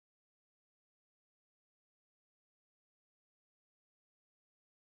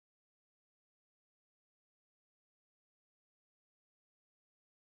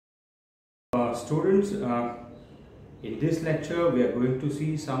Students, in this lecture we are going to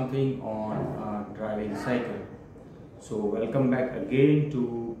see something on driving cycle. So welcome back again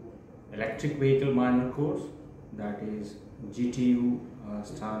to electric vehicle minor course, that is GTU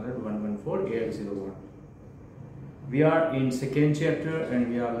standard 114 AL01. We are in second chapter and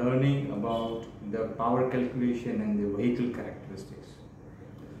we are learning about the power calculation and the vehicle characteristics.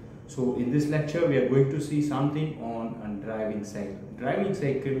 So in this lecture we are going to see something on driving cycle. Driving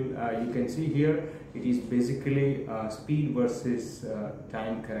cycle, you can see here, it is basically speed versus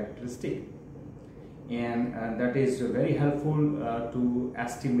time characteristic, and that is very helpful to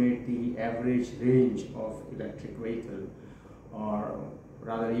estimate the average range of electric vehicle, or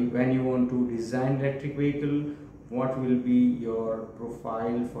rather when you want to design electric vehicle, what will be your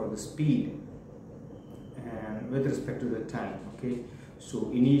profile for the speed and with respect to the time. Okay,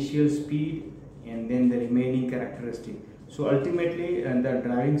 so initial speed and then the remaining characteristic. So ultimately the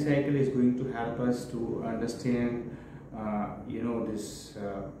driving cycle is going to help us to understand this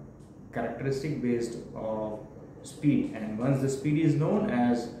characteristic based of speed, and once the speed is known,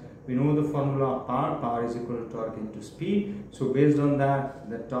 as we know the formula of power is equal to torque into speed, so based on that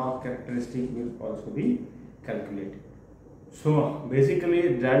the torque characteristic will also be calculated. So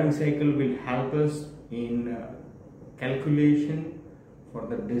basically driving cycle will help us in calculation for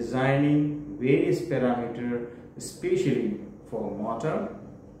the designing various parameters, especially for motor,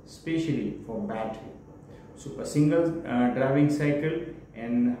 especially for battery. So a single driving cycle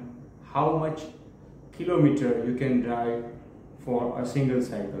and how much kilometer you can drive for a single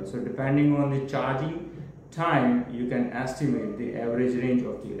cycle. So depending on the charging time, you can estimate the average range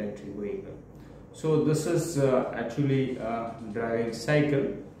of the electric vehicle. So this is actually driving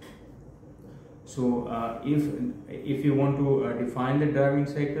cycle. So if you want to define the driving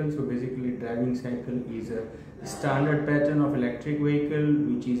cycle, so basically driving cycle is a standard pattern of electric vehicle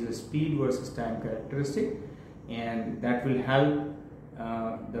which is a speed versus time characteristic, and that will help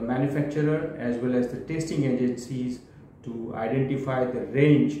the manufacturer as well as the testing agencies to identify the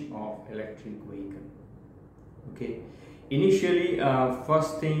range of electric vehicle. Okay, initially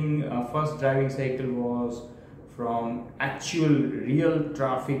first driving cycle was from actual real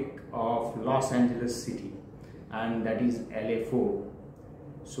traffic of Los Angeles city, and that is LA4.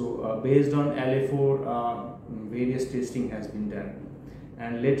 So based on LA4 various testing has been done,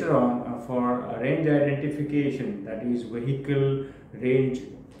 and later on for range identification, that is vehicle range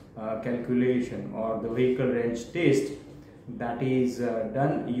calculation or the vehicle range test, that is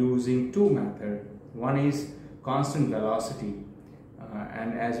done using two methods. One is constant velocity,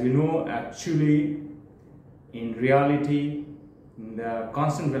 and as we know, actually in reality the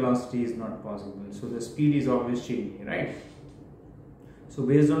constant velocity is not possible, so the speed is always changing, right? So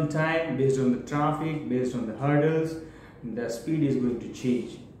based on time, based on the traffic, based on the hurdles, the speed is going to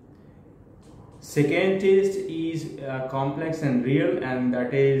change. Second test is complex and real, and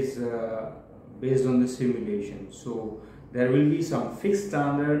that is based on the simulation. So there will be some fixed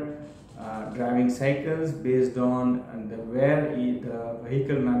standard driving cycles based on where the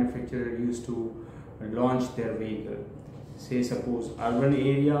vehicle manufacturer used to launch their vehicle. Say suppose urban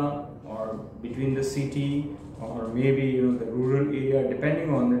area or between the city, or maybe the rural area,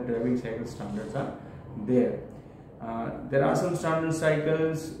 depending on the driving cycle standards are there. There are some standard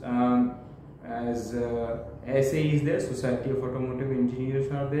cycles as SA is there, Society of Automotive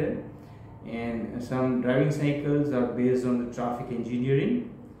Engineers are there, and some driving cycles are based on the traffic engineering.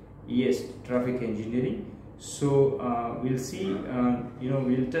 Yes, traffic engineering. So we'll see,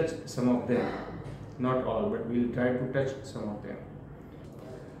 we'll touch some of them, not all, but we'll try to touch some of them.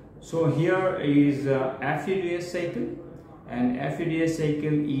 So here is FUDS cycle, and FUDS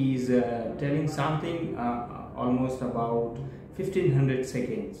cycle is telling something almost about 1500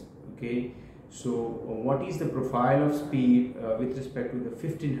 seconds. Okay, so what is the profile of speed with respect to the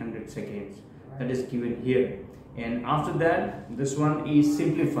 1500 seconds that is given here, and after that this one is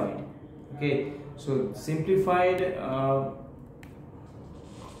simplified. Okay, so simplified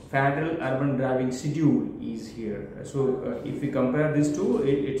federal urban driving schedule is here. So if we compare these two,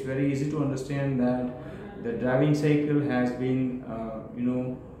 it's very easy to understand that the driving cycle has been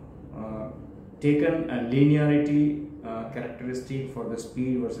taken a linearity characteristic for the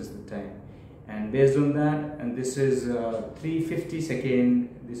speed versus the time, and based on that, and this is 350 second,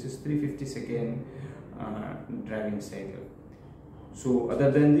 this is 350 second driving cycle. So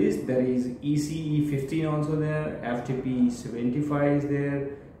other than this, there is ECE 15 also there, FTP 75 is there,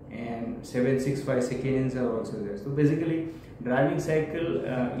 and 765 seconds are also there. So basically driving cycle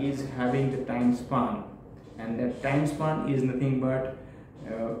is having the time span, and that time span is nothing but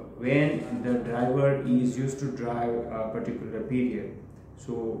when the driver is used to drive a particular period.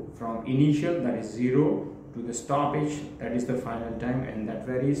 So from initial, that is 0, to the stoppage, that is the final time, and that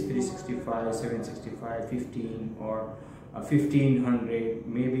varies 365, 765, 15, or 1500,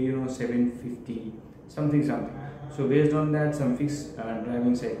 maybe 750, something. So based on that, some fixed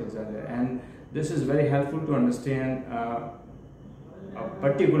driving cycles are there, and this is very helpful to understand.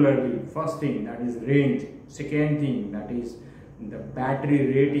 Particularly, first thing, that is range, second thing, that is the battery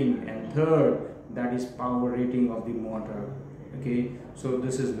rating, and third, that is power rating of the motor. Okay, so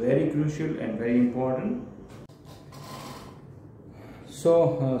this is very crucial and very important.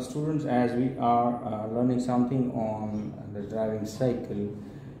 So students, as we are learning something on the driving cycle,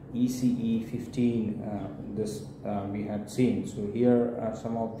 ECE 15, this we had seen. So here are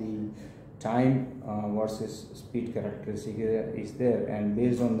some of the time versus speed characteristic is there, and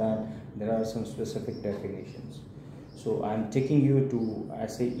based on that there are some specific definitions. So I'm taking you to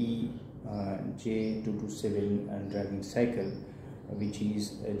SAE J227 driving cycle, which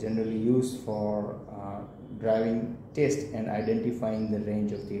is generally used for driving test and identifying the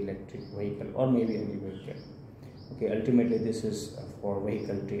range of the electric vehicle, or maybe any vehicle. Okay, ultimately this is for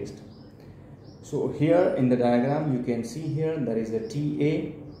vehicle test. So here in the diagram you can see here there is a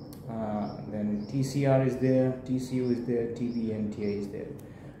TA, then TCR is there, TCU is there, TB and TI is there.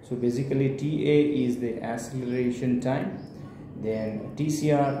 So basically TA is the acceleration time, then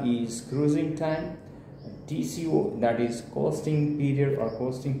TCR is cruising time, TCO, that is coasting period or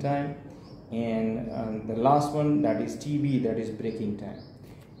coasting time, and the last one, that is TB, that is braking time.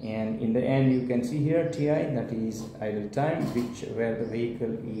 And in the end you can see here TI, that is idle time, where the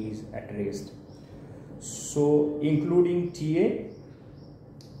vehicle is at rest. So including TA,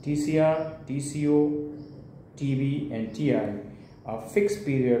 TCR, TCO, TB and TI, a fixed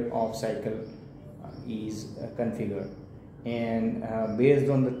period of cycle is configured, and based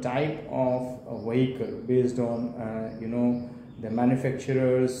on the type of vehicle, based on the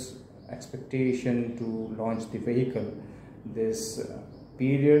manufacturer's expectation to launch the vehicle, this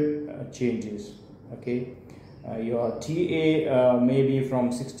period changes. Okay, your TA may be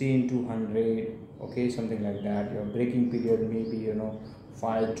from 16 to 100, okay, something like that. Your braking period may be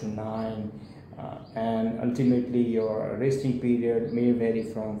 5 to 9, and ultimately your resting period may vary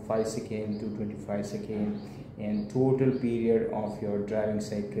from 5 seconds to 25 seconds, and total period of your driving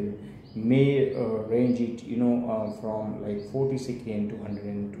cycle may range it from like 40 seconds to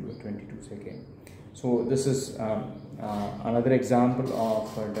 122 seconds. So this is another example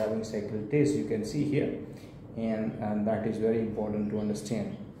of a driving cycle test you can see here, and that is very important to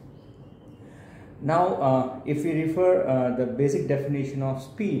understand. Now if we refer the basic definition of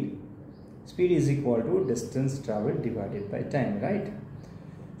speed is equal to distance traveled divided by time, right?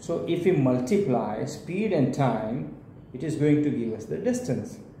 So if we multiply speed and time, it is going to give us the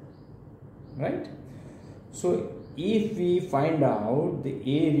distance, right? So if we find out the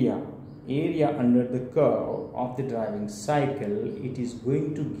area under the curve of the driving cycle, it is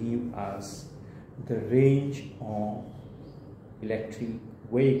going to give us the range of electric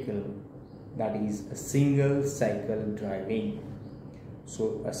vehicle, that is a single cycle driving.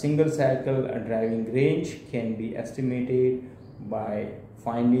 So a single cycle driving range can be estimated by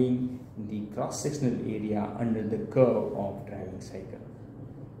finding the cross-sectional area under the curve of driving cycle.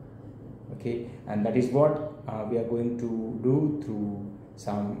 Okay, and that is what we are going to do through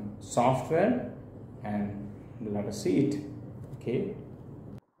some software, and let us see it. Okay,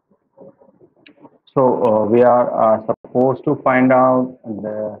 so we are supposed to find out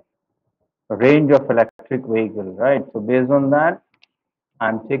the range of electric vehicle, right? So based on that,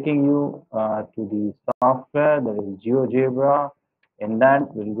 I'm taking you to the software, that is GeoGebra. In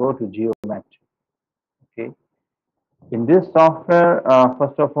that, we'll go to geometry. Okay. In this software,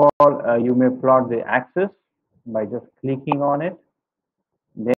 first of all, you may plot the axis by just clicking on it.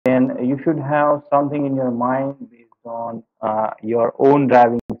 Then you should have something in your mind based on your own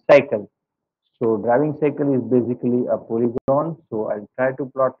driving cycle. So driving cycle is basically a polygon. So I'll try to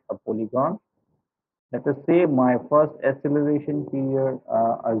plot a polygon. Let us say my first acceleration period,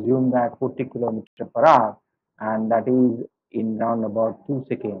 assume that 40 kilometers per hour, and that is in round about 2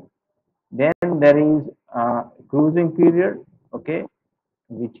 seconds. Then there is cruising period, okay,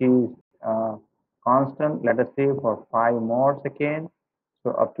 which is constant, let us say for 5 more seconds.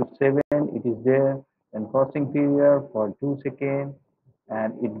 So up to 7 it is there. Then crossing period for 2 seconds,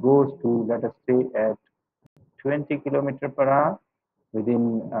 and it goes to, let us say, at 20 kilometers per hour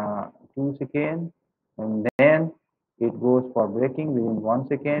within 2 seconds, and then it goes for braking within 1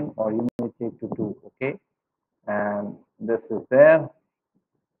 second, or you may take to 2. Okay, and this is there.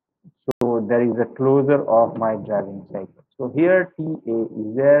 So there is a closure of my driving cycle. So here TA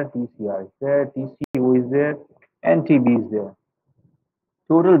is there, TCR is there, TCO is there, and TB is there.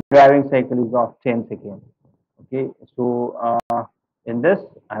 Total driving cycle is of 10 seconds. Okay, so in this,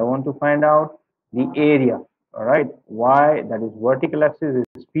 I want to find out the area. All right, y, that is vertical axis,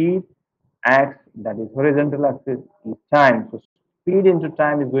 is speed, x, that is horizontal axis, is time. So speed into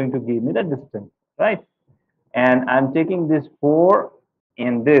time is going to give me the distance, right? And I'm taking this 4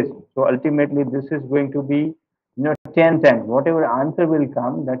 and this. So ultimately, this is going to be 10 times. Whatever answer will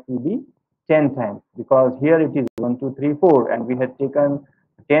come, that will be 10 times, because here it is 1, 2, 3, 4, and we had taken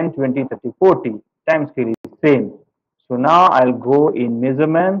 10, 20, 30, 40. Time scale is same. So now I'll go in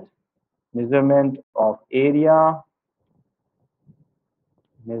measurement of area.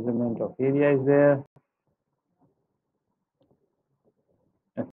 Measurement of area is there.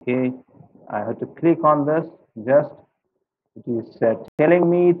 Okay, I have to click on this. Just it is telling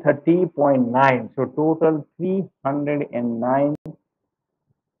me 30.9. So total 309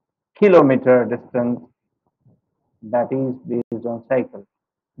 kilometer distance, that is based on cycle.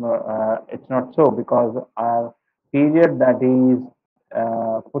 No, it's not so, because our period, that is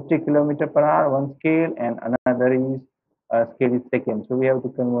 40 kilometer per hour, one scale, and another is scale is second. So we have to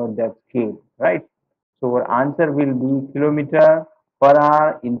convert that scale, right? So our answer will be kilometer per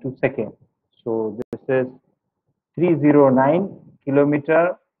hour into second. So this is 309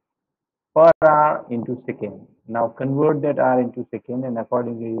 kilometer per hour into second. Now convert that hour into second, and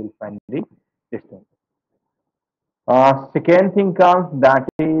accordingly you will find the distance. Second thing comes, that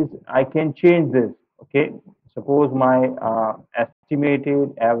is I can change this. Okay, suppose my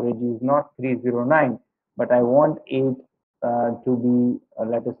estimated average is not 309, but I want it to be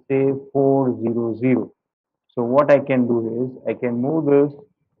let us say 400. So what I can do is I can move this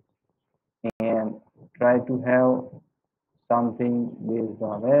and try to have something based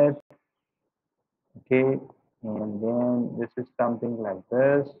on it. Okay, and then this is something like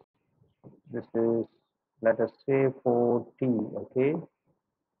this. This is, let us say, 40. Okay,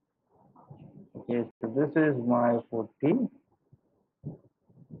 okay, so this is my 40.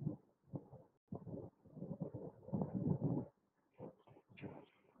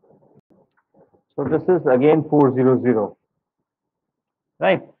 So this is again 400,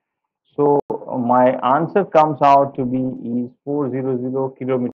 right? So my answer comes out to be is 400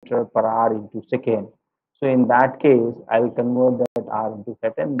 kilometer per hour into second. So in that case, I will convert that hour into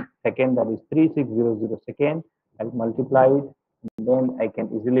second. Second, that is 3600 second. I'll multiply it, and then I can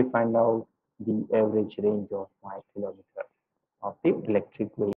easily find out the average range of my kilometer of the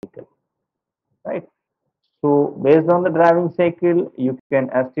electric vehicle, right? So based on the driving cycle, you can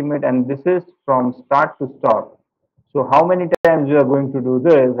estimate, and this is from start to stop. So how many times you are going to do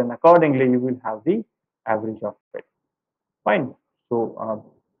this, and accordingly you will have the average of it. Fine. So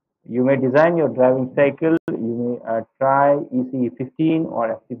you may design your driving cycle. You may try ECE 15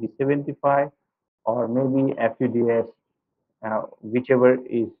 or FTP 75 or maybe FUDS, whichever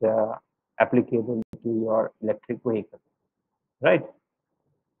is applicable to your electric vehicle, right?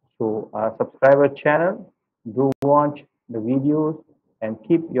 So subscribe our channel, do watch the videos, and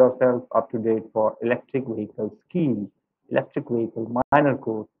keep yourself up to date for electric vehicle skill, electric vehicle minor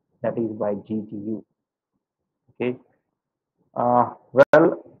course, that is by GTU. Okay.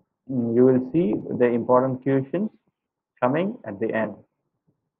 Well, you will see the important questions coming at the end.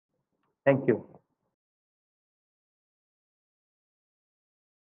 Thank you.